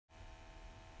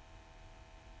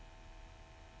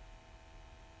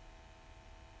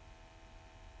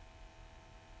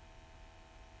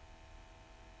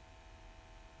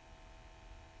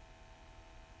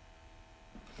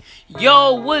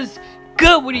Yo, what's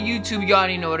good with the YouTube? You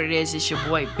already know what it is. It's your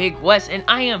boy Big West, and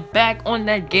I am back on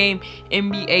that game,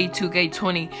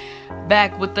 NBA2k20,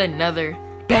 back with another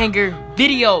banger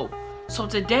video. So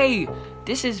today,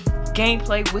 this is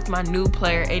gameplay with my new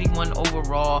player, 81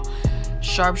 overall,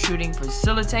 sharpshooting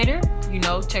facilitator. You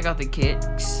know, check out the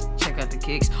kicks.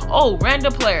 Oh,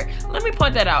 random player. Let me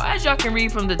point that out. As y'all can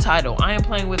read from the title, I am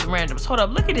playing with randoms. Hold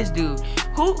up, look at this dude.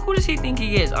 Who does he think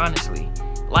he is, honestly?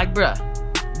 Like, bruh,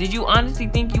 did you honestly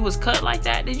think you was cut like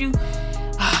that? Did you?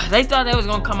 They thought they was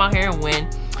gonna come out here and win.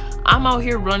 I'm out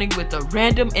here running with the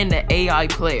random and the AI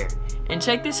player. And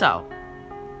check this out.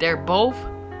 They're both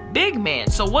big man.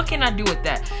 So what can I do with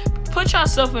that? Put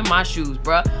yourself in my shoes,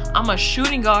 bruh. I'm a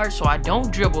shooting guard, so I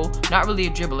don't dribble. Not really a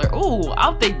dribbler. Ooh,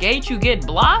 out the gate you get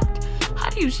blocked? How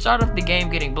do you start off the game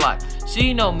getting blocked? So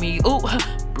you know me. Ooh,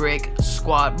 brick,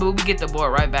 squad. But we get the ball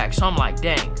right back. So I'm like,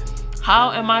 dang.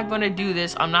 How am I gonna do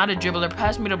this? I'm not a dribbler.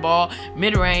 Pass me the ball,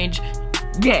 mid-range,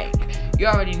 gang. You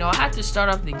already know I had to start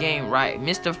off the game right.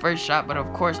 Missed the first shot, but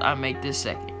of course I make this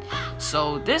second.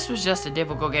 So this was just a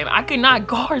difficult game. I could not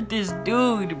guard this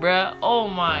dude, bruh. Oh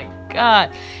my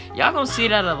god. Y'all gonna see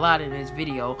that a lot in this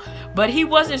video. But he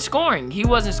wasn't scoring.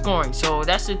 So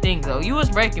that's the thing though. You was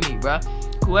breaking me, bruh.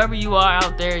 Whoever you are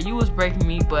out there, you was breaking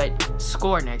me, but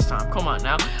score next time. Come on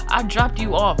now. I dropped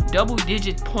you off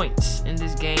double-digit points in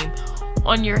this game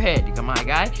on your head, come on,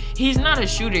 guy. He's not a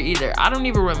shooter either. I don't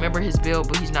even remember his build,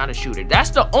 but he's not a shooter. That's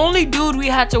the only dude we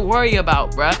had to worry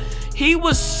about, bruh. He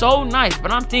was so nice,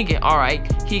 but I'm thinking, all right,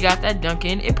 he got that dunk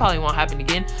in. It probably won't happen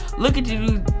again. Look at the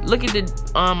dude. Look at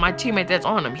the my teammate that's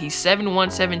on him. He's 7'1",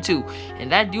 7'2",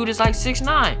 and that dude is like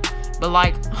 6'9". But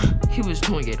like, he was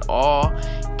doing it all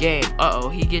game. Uh-oh,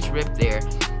 he gets ripped there.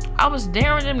 I was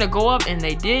daring them to go up, and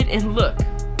they did. And look,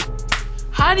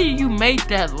 how do you make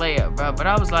that layup, bro? But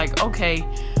I was like, okay,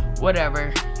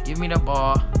 whatever. Give me the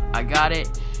ball. I got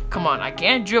it. Come on, I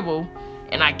can't dribble,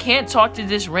 and I can't talk to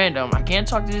this random.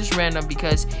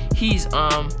 Because he's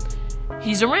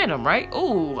a random, right?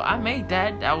 Ooh, I made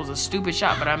that. That was a stupid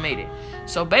shot, but I made it.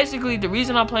 So basically, the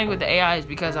reason I'm playing with the AI is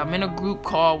because I'm in a group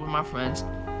call with my friends.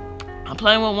 I'm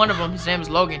playing with one of them. His name is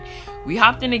Logan. We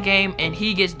hopped in the game, and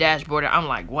he gets dashboarded. I'm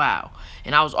like, wow.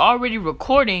 And I was already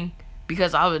recording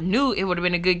because I knew it would have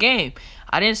been a good game.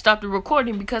 I didn't stop the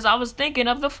recording because I was thinking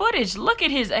of the footage. Look at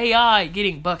his AI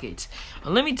getting buckets.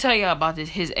 Let me tell you about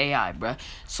his AI, bruh.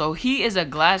 So he is a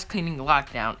glass cleaning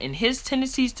lockdown, and his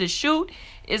tendencies to shoot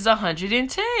is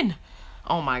 110.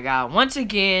 Oh my god. Once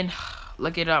again,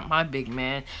 look it up, my big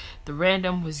man. The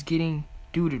random was getting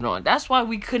duded on. That's why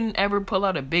we couldn't ever pull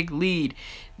out a big lead.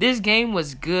 This game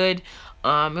was good.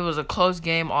 It was a close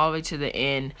game all the way to the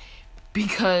end,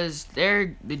 because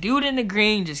the dude in the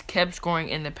green just kept scoring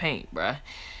in the paint, bruh.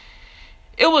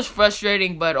 It was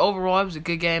frustrating, but overall it was a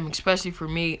good game, especially for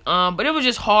me. But it was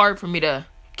just hard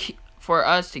for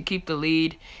us to keep the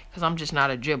lead, because I'm just not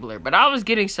a dribbler. But I was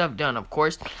getting stuff done, of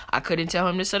course. I couldn't tell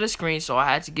him to set a screen, so I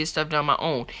had to get stuff done on my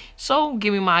own. So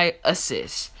give me my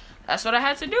assist. That's what I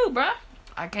had to do, bruh.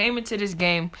 I came into this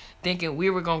game thinking we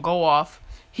were gonna go off.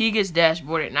 He gets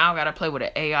dashboarded. Now I gotta play with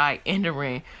an AI and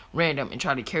a random and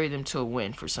try to carry them to a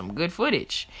win for some good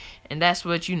footage. And that's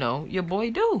what, you know, your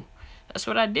boy do. That's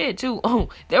what I did too. Oh,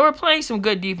 they were playing some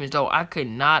good defense though. I could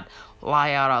not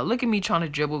lie out. Look at me trying to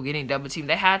dribble, getting double teamed.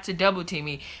 They had to double team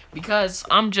me because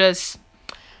I'm just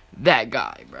that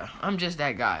guy, bro. I'm just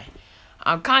that guy.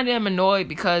 I'm kind of annoyed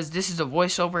because this is a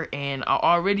voiceover, and I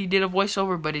already did a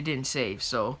voiceover, but it didn't save.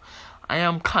 So I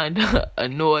am kind of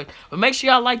annoyed. But make sure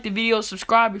y'all like the video,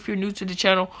 subscribe if you're new to the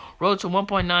channel. Road to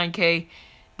 1.9K.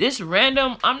 This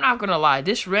random, I'm not gonna lie,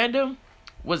 this random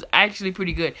was actually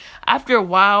pretty good. After a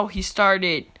while, he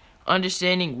started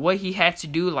understanding what he had to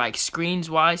do, like screens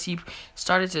wise. He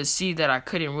started to see that I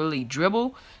couldn't really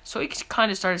dribble, so he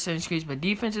kind of started setting screens. But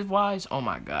defensive wise, oh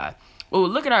my god. Oh,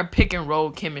 look at our pick and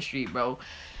roll chemistry, bro.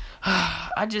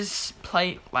 I just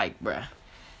play like, bruh.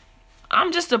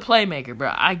 I'm just a playmaker,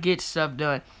 bro. I get stuff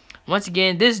done. Once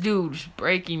again, this dude's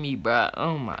breaking me, bro.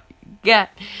 Oh my god.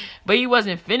 But he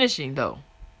wasn't finishing though.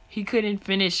 He couldn't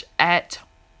finish at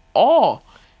all.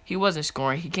 He wasn't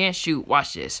scoring. He can't shoot.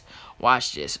 Watch this.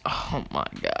 Watch this. Oh my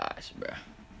gosh, bro.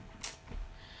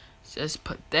 It's just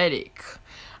pathetic.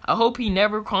 I hope he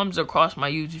never comes across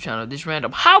my YouTube channel. This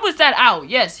random. How is that out?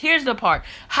 Yes, here's the part.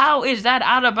 How is that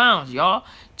out of bounds, y'all?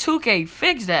 2K,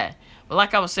 fix that. But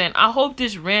like I was saying, I hope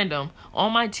this random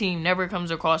on my team never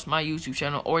comes across my YouTube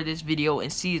channel or this video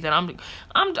and sees that I'm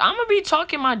gonna be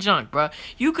talking my junk, bro.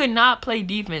 You could not play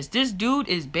defense. This dude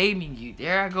is baiting you.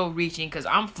 There I go reaching because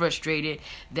I'm frustrated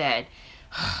that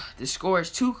the score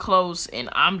is too close and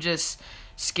I'm just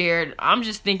scared. I'm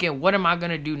just thinking, what am I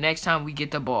going to do next time we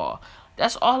get the ball?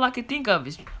 That's all I could think of.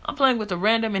 Is I'm playing with a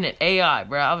random and an AI,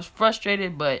 bro. I was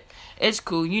frustrated, but it's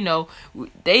cool. You know,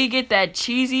 they get that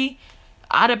cheesy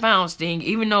out of bounds thing,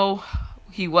 even though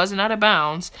he wasn't out of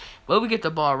bounds. But we get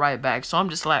the ball right back. So I'm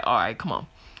just like, all right, come on.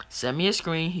 Send me a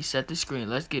screen. He set the screen.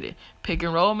 Let's get it. Pick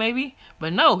and roll, maybe?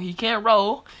 But no, he can't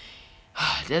roll.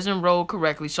 Doesn't roll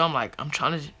correctly. So I'm like, I'm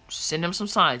trying to send him some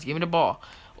signs. Give me the ball.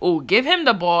 Oh, give him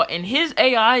the ball. And his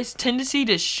AI's tendency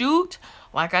to shoot,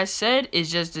 like I said, is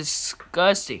just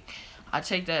disgusting. I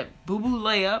take that boo-boo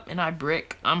layup and I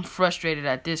brick. I'm frustrated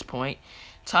at this point.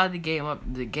 Tied the game up.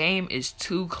 The game is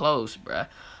too close, bruh.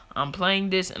 I'm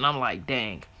playing this and I'm like,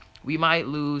 dang, we might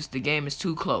lose. The game is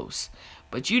too close.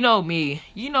 But you know me.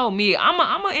 I'm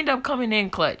gonna end up coming in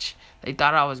clutch. They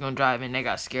thought I was gonna drive in. They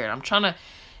got scared. I'm trying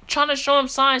to show them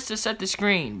signs to set the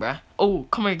screen, bruh. Oh,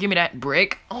 come here, give me that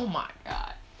brick. Oh my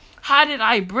god, how did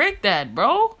I brick that,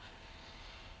 bro?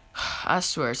 I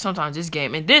swear, sometimes this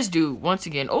game and this dude once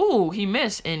again. Oh, he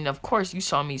missed, and of course you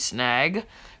saw me snag.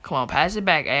 Come on, pass it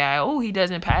back, AI. Oh, he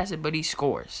doesn't pass it, but he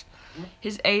scores.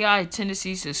 His AI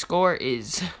tendencies to score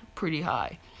is pretty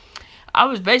high. I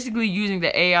was basically using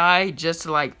the AI just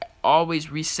to like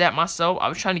always reset myself. I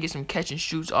was trying to get some catch and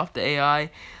shoots off the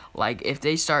AI. Like if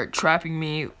they start trapping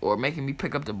me or making me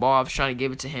pick up the ball, I was trying to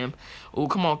give it to him. Oh,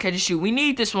 come on, catch and shoot. We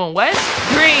need this one, Wes.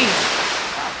 Green.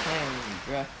 Stop playing with me,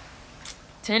 bro.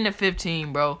 10 to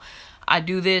 15, bro. I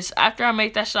do this. After I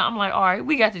make that shot, I'm like, all right,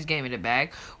 we got this game in the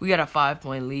bag. We got a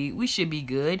 5-point lead. We should be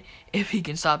good if he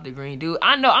can stop the green dude.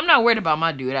 I know. I'm not worried about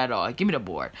my dude at all. Give me the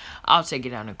board. I'll take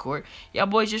it down the court. Y'all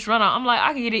boys just run out. I'm like,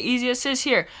 I can get an easy assist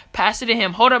here. Pass it to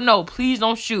him. Hold up. No, please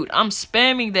don't shoot. I'm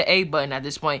spamming the A button at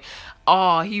this point.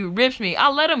 Oh, he rips me.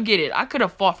 I'll let him get it. I could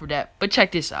have fought for that. But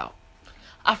check this out.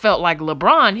 I felt like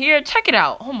LeBron here. Check it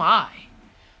out. Oh, my.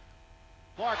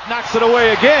 Clark knocks it away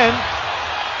again.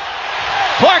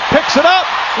 Clark picks it up.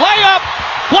 Layup.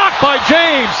 Blocked by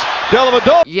James.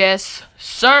 Dellavedova. Yes,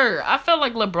 sir. I felt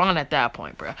like LeBron at that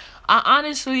point, bro. I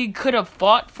honestly could have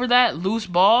fought for that loose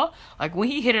ball. Like, when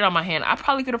he hit it on my hand, I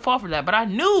probably could have fought for that. But I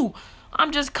knew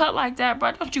I'm just cut like that,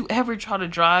 bro. Don't you ever try to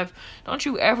drive. Don't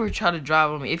you ever try to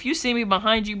drive on me. If you see me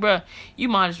behind you, bro, you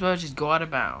might as well just go out of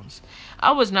bounds.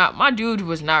 My dude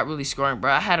was not really scoring,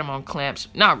 bro. I had him on clamps.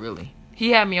 Not really.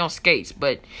 He had me on skates,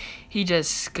 but he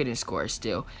just couldn't score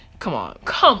still. Come on,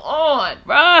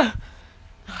 bruh.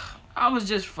 I was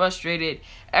just frustrated.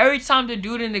 Every time the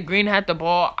dude in the green had the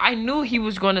ball, I knew he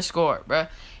was going to score, bruh.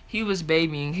 He was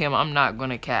babying him. I'm not going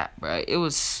to cap, bruh. It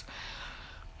was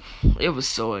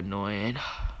so annoying.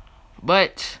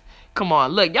 But, come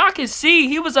on. Look, y'all can see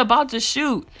he was about to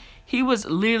shoot. He was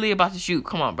literally about to shoot.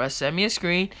 Come on, bruh. Send me a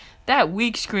screen. That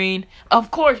weak screen.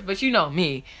 Of course, but you know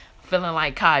me. Feeling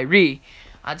like Kyrie.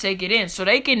 I take it in so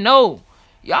they can know.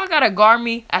 Y'all gotta guard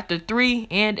me at the 3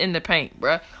 and in the paint,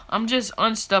 bruh. I'm just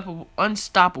unstoppable.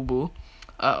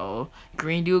 Uh-oh.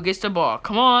 Green dude gets the ball.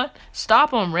 Come on.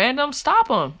 Stop him, random. Stop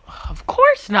him. Of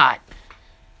course not.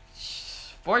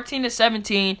 14 to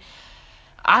 17.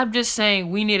 I'm just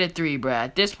saying we need a 3, bruh.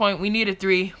 At this point, we need a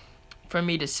 3 for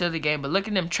me to seal the game. But look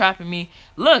at them trapping me.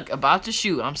 Look, about to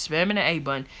shoot. I'm spamming the A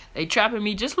button. They trapping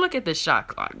me. Just look at the shot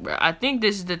clock, bruh. I think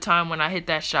this is the time when I hit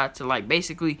that shot to, like,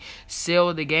 basically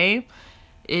seal the game.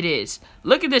 It is.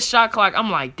 Look at this shot clock. I'm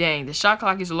like, dang, the shot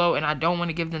clock is low, and I don't want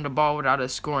to give them the ball without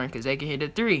us scoring because they can hit a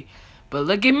 3. But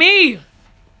look at me.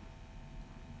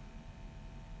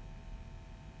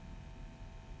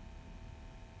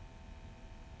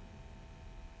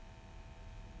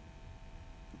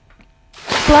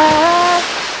 Flag.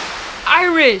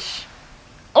 Irish.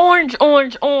 Orange,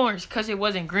 orange, orange. Because it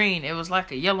wasn't green. It was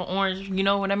like a yellow orange. You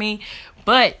know what I mean?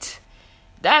 But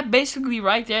that basically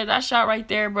right there, that shot right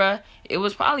there, bruh, it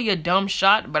was probably a dumb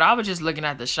shot, but I was just looking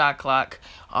at the shot clock.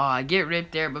 I get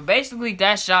ripped there. But basically,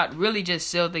 that shot really just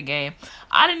sealed the game.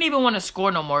 I didn't even want to score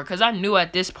no more because I knew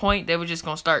at this point they were just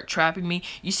going to start trapping me.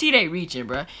 You see they reaching,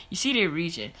 bruh. You see they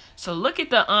reaching. So look at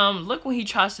the, look when he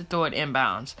tries to throw it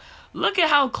inbounds. Look at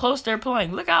how close they're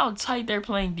playing. Look how tight they're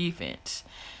playing defense.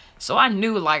 So I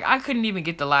knew, like, I couldn't even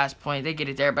get the last point. They get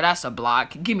it there, but that's a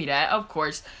block. Give me that, of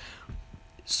course.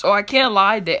 So I can't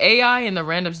lie, the AI and the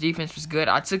randoms defense was good.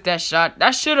 I took that shot.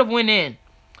 That should have went in.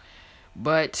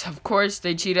 But, of course,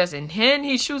 they cheat us. And then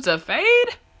he shoots a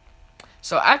fade.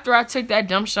 So after I took that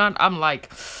dumb shot, I'm like,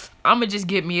 I'm going to just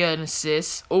get me an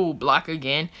assist. Oh, block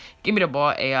again. Give me the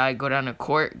ball, AI. Go down the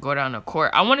court. Go down the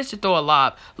court. I wanted to throw a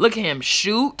lob. Look at him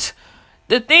shoot.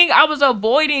 The thing I was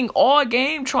avoiding all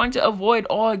game, trying to avoid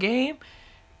all game,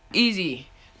 easy.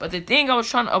 But the thing I was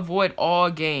trying to avoid all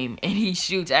game, and he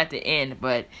shoots at the end.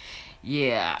 But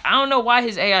yeah, I don't know why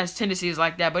his AI's tendency is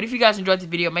like that. But if you guys enjoyed the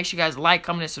video, make sure you guys like,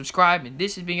 comment, and subscribe. And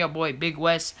this has been your boy, Big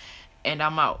West. And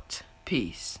I'm out.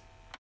 Peace.